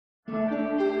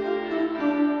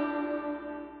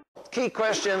key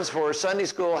questions for Sunday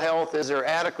school health: is there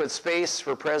adequate space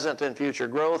for present and future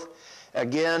growth?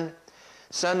 Again,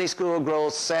 Sunday school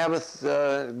growth, Sabbath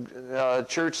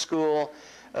church school,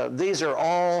 these are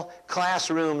all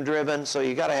classroom driven, so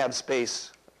you got to have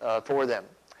space for them.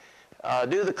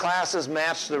 Do the classes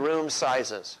match the room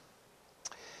sizes?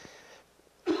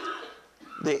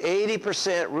 The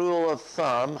 80% rule of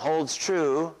thumb holds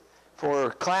true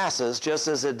for classes just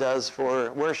as it does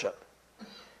for worship.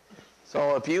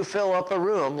 So if you fill up a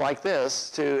room like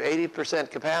this to 80%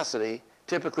 capacity,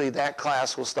 typically that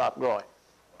class will stop growing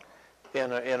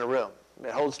in a room.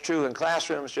 It holds true in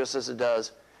classrooms just as it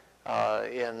does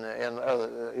in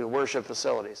other worship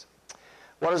facilities.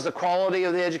 What is the quality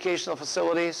of the educational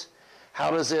facilities? How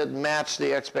does it match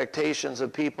the expectations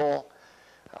of people?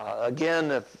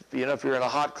 Again, if you're in a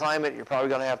hot climate, you're probably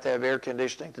going to have air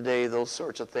conditioning today, those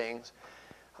sorts of things.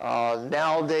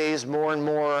 Nowadays, more and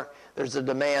more, there's a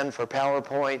demand for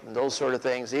PowerPoint and those sort of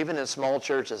things, even in small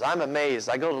churches. I'm amazed.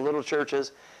 I go to little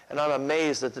churches, and I'm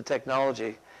amazed at the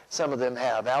technology some of them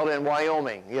have. Out in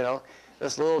Wyoming,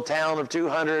 this little town of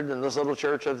 200 and this little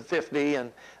church of 50,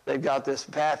 and they've got this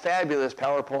fabulous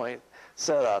PowerPoint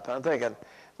set up. I'm thinking,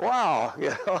 wow,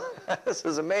 this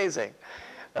is amazing.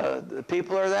 The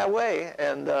people are that way,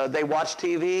 and they watch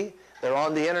TV, they're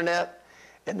on the internet,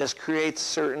 and this creates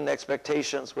certain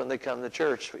expectations when they come to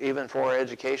church, even for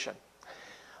education.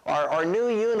 Are new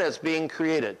units being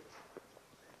created?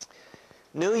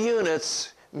 New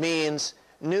units means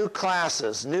new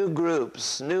classes, new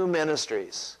groups, new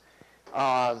ministries.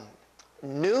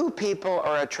 New people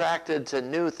are attracted to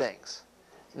new things,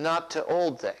 not to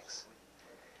old things.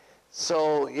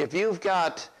 So if you've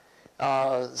got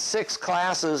 6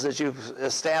 classes that you've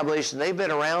established and they've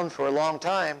been around for a long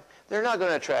time, they're not going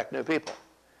to attract new people.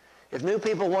 If new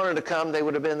people wanted to come, they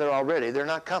would have been there already. They're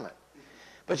not coming.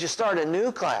 But you start a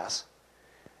new class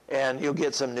and you'll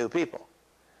get some new people.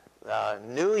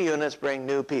 New units bring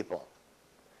new people.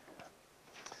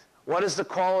 What is the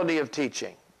quality of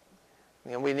teaching?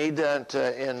 And we need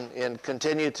to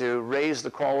continue to raise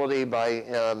the quality by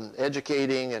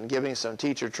educating and giving some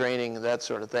teacher training and that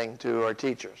sort of thing to our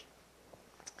teachers.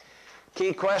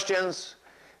 Key questions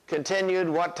continued.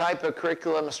 What type of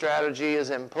curriculum strategy is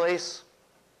in place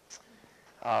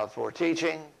for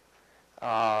teaching?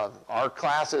 Are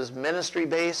classes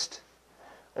ministry-based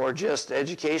or just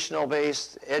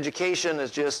educational-based? Education is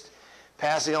just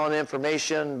passing on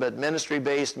information, but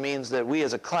ministry-based means that we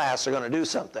as a class are going to do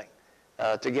something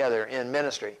together in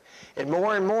ministry. And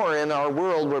more in our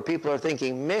world where people are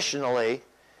thinking missionally,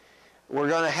 we're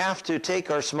going to have to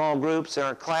take our small groups and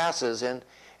our classes and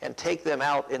take them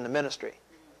out in the ministry.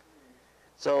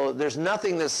 So there's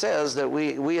nothing that says that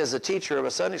we as a teacher of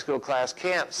a Sunday school class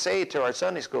can't say to our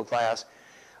Sunday school class,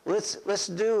 let's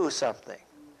do something.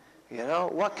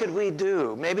 What could we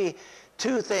do? Maybe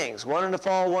 2 things, one in the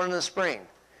fall, one in the spring.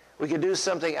 We could do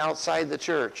something outside the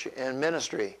church in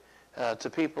ministry to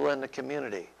people in the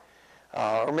community.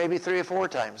 Or maybe 3 or 4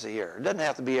 times a year. It doesn't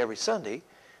have to be every Sunday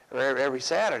or every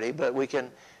Saturday, but we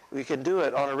can do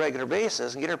it on a regular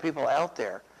basis and get our people out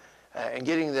there and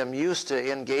getting them used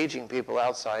to engaging people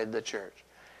outside the church.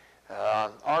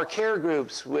 Our care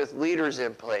groups with leaders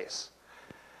in place.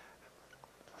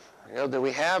 Do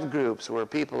we have groups where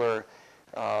people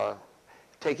are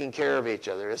taking care of each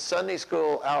other? Is Sunday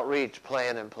school outreach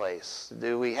plan in place?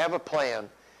 Do we have a plan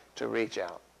to reach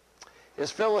out? Is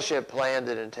fellowship planned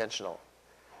and intentional?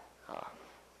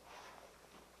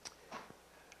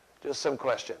 Just some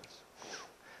questions.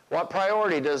 What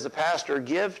priority does the pastor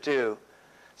give to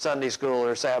Sunday school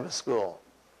or Sabbath school?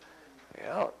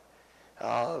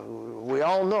 We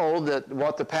all know that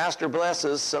what the pastor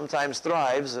blesses sometimes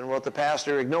thrives, and what the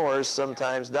pastor ignores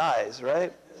sometimes dies,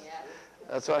 right? Yeah.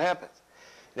 That's what happens.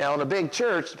 Now, in a big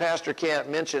church, the pastor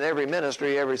can't mention every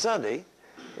ministry every Sunday.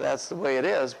 That's the way it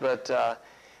is, but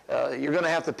you're going to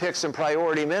have to pick some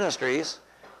priority ministries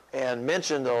and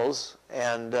mention those,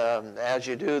 and as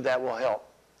you do, that will help.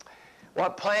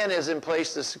 What plan is in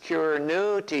place to secure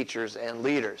new teachers and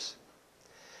leaders?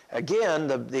 Again,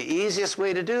 the easiest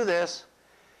way to do this,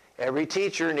 every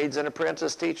teacher needs an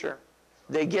apprentice teacher.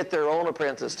 They get their own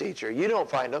apprentice teacher. You don't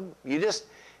find them. You just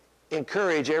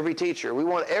encourage every teacher. We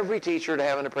want every teacher to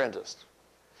have an apprentice.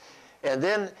 And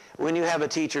then when you have a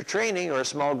teacher training or a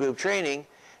small group training,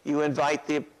 you invite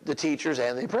the teachers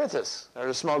and the apprentice, or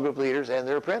the small group leaders and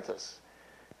their apprentice.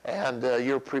 And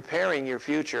you're preparing your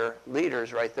future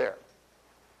leaders right there.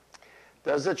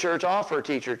 Does the church offer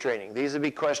teacher training? These would be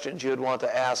questions you would want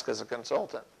to ask as a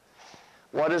consultant.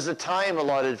 What is the time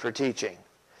allotted for teaching?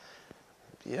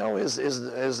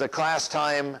 Is the class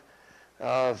time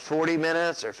 40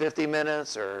 minutes or 50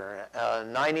 minutes or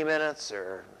 90 minutes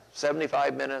or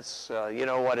 75 minutes,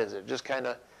 what is it? Just kind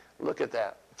of look at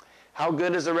that. How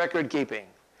good is the record keeping?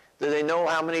 Do they know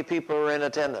how many people are in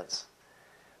attendance?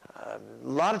 A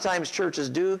lot of times churches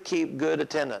do keep good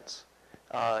attendance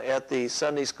at the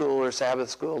Sunday school or Sabbath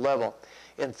school level.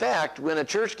 In fact, when a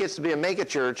church gets to be a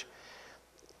mega-church,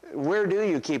 where do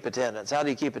you keep attendance? How do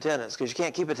you keep attendance? Because you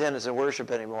can't keep attendance in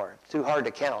worship anymore. It's too hard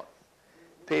to count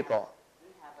people. We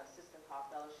have a system called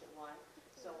Fellowship One.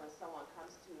 So when someone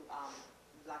comes to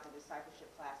like a discipleship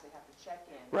class, they have to check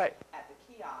in Right. at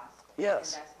the kiosk.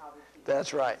 Yes. And that's how we keep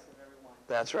That's right. attendance of everyone.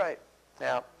 That's right.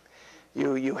 Now,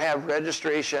 you have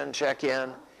registration,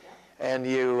 check-in, and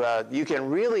you can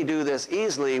really do this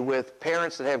easily with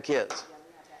parents that have kids.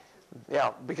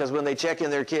 Yeah, because when they check in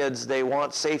their kids, they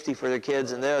want safety for their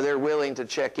kids, and they're willing to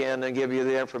check in and give you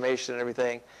the information and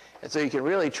everything. And so you can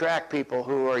really track people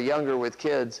who are younger with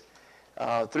kids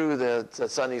through the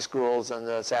Sunday schools and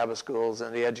the Sabbath schools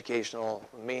and the educational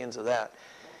means of that.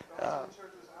 Some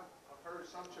churches, I've heard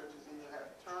some churches even have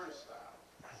turnstiles.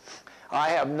 I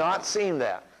have not seen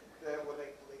that. That when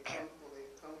they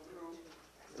come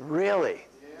through. Really?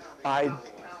 Yeah,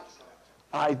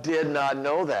 I did not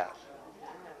know that.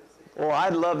 Well,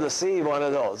 I'd love to see one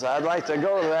of those. I'd like to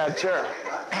go to that church.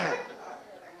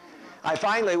 I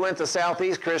finally went to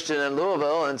Southeast Christian in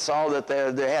Louisville and saw that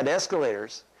they had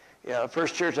escalators.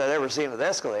 First church I'd ever seen with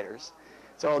escalators.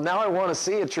 So now I want to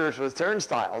see a church with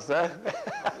turnstiles.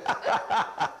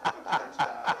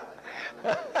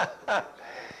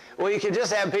 Well, you could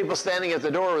just have people standing at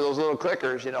the door with those little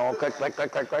clickers, click, click,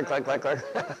 click, click, click, click, click, click.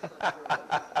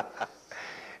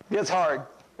 It's hard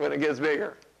when it gets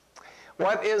bigger.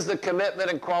 What is the commitment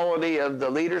and quality of the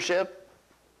leadership,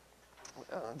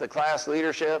 the class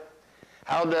leadership?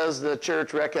 How does the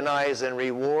church recognize and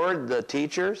reward the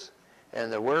teachers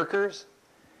and the workers?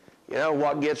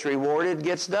 What gets rewarded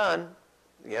gets done.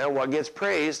 What gets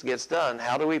praised gets done.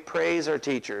 How do we praise our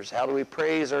teachers? How do we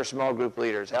praise our small group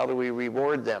leaders? How do we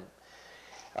reward them?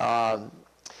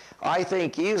 I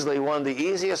think easily one of the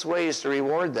easiest ways to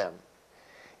reward them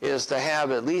is to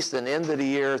have at least an end of the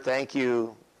year thank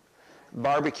you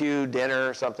barbecue,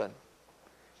 dinner, something.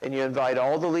 And you invite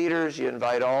all the leaders, you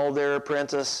invite all their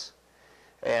apprentices,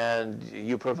 and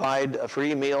you provide a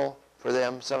free meal for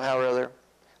them somehow or other.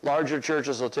 Larger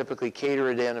churches will typically cater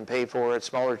it in and pay for it.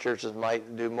 Smaller churches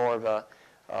might do more of a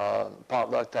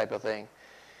potluck type of thing.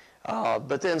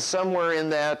 But then somewhere in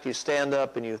that, you stand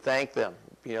up and you thank them.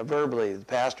 Verbally, the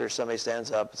pastor, somebody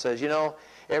stands up and says,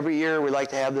 every year we like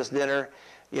to have this dinner.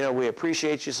 We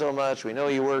appreciate you so much. We know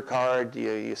you work hard.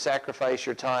 You sacrifice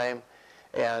your time.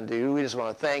 And we just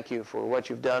want to thank you for what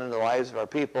you've done in the lives of our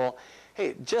people.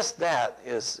 Hey, just that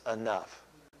is enough.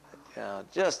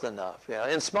 Just enough.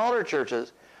 In smaller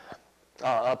churches,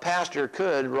 a pastor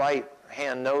could write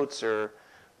hand notes or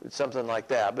something like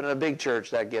that. But in a big church,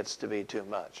 that gets to be too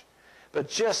much. But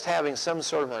just having some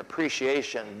sort of an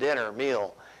appreciation dinner,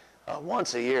 meal,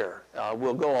 once a year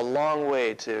will go a long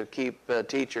way to keep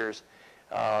teachers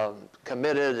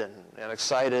committed and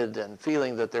excited and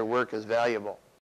feeling that their work is valuable.